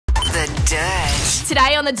The Dirt.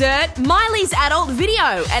 Today on The Dirt, Miley's adult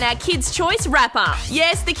video and our Kids' Choice wrap-up.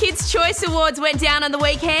 Yes, the Kids' Choice Awards went down on the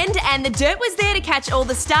weekend and The Dirt was there to catch all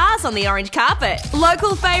the stars on the orange carpet.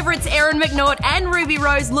 Local favourites Erin McNaught and Ruby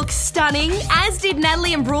Rose look stunning, as did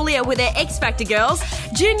Natalie Imbruglia with their X Factor girls.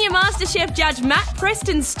 Junior MasterChef judge Matt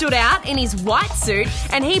Preston stood out in his white suit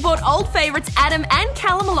and he brought old favourites Adam and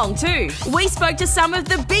Callum along too. We spoke to some of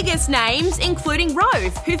the biggest names, including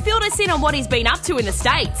Rove, who filled us in on what he's been up to in the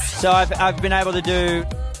States. So I've been able to do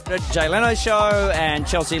Jay Leno's show and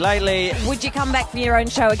Chelsea lately. Would you come back for your own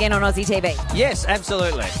show again on Aussie TV? Yes,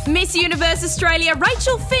 absolutely. Miss Universe Australia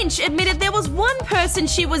Rachel Finch admitted there was one person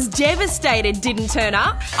she was devastated didn't turn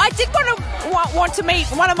up. I did want to meet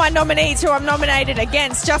one of my nominees who I'm nominated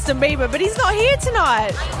against, Justin Bieber, but he's not here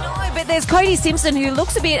tonight. I know, but there's Cody Simpson who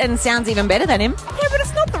looks a bit and sounds even better than him. Yeah, but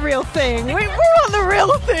it's not the real thing. We want the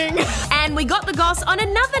real thing. And we got the goss on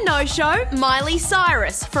another no-show, Miley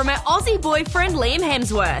Cyrus, from her Aussie boyfriend Liam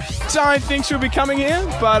Hemsworth. Don't think she'll be coming here,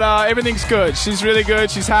 but everything's good. She's really good.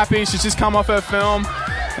 She's happy. She's just come off her film,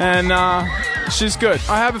 and she's good.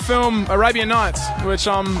 I have a film, Arabian Nights, which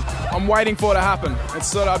I'm waiting for to happen.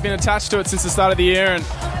 It's I've been attached to it since the start of the year, and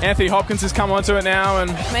Anthony Hopkins has come onto it now.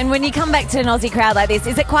 And when you come back to an Aussie crowd like this,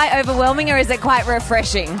 is it quite overwhelming or is it quite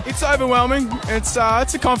refreshing? It's overwhelming. It's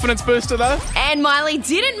a confidence booster though. And Miley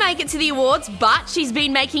didn't make it to the awards, but she's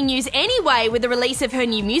been making news anyway with the release of her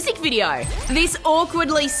new music video. This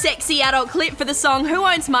awkwardly sexy adult clip for the song Who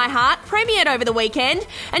Owns My Heart premiered over the weekend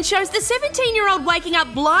and shows the 17-year-old waking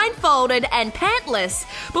up blindfolded and pantless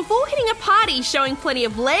before hitting a party showing plenty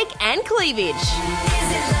of leg and cleavage.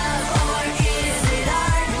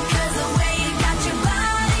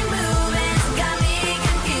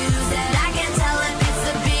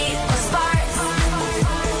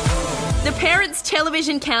 The Parents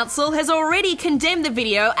Television Council has already condemned the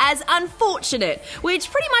video as unfortunate, which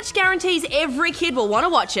pretty much guarantees every kid will want to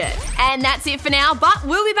watch it. And that's it for now, but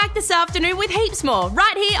we'll be back this afternoon with heaps more,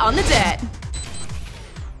 right here on The Dirt.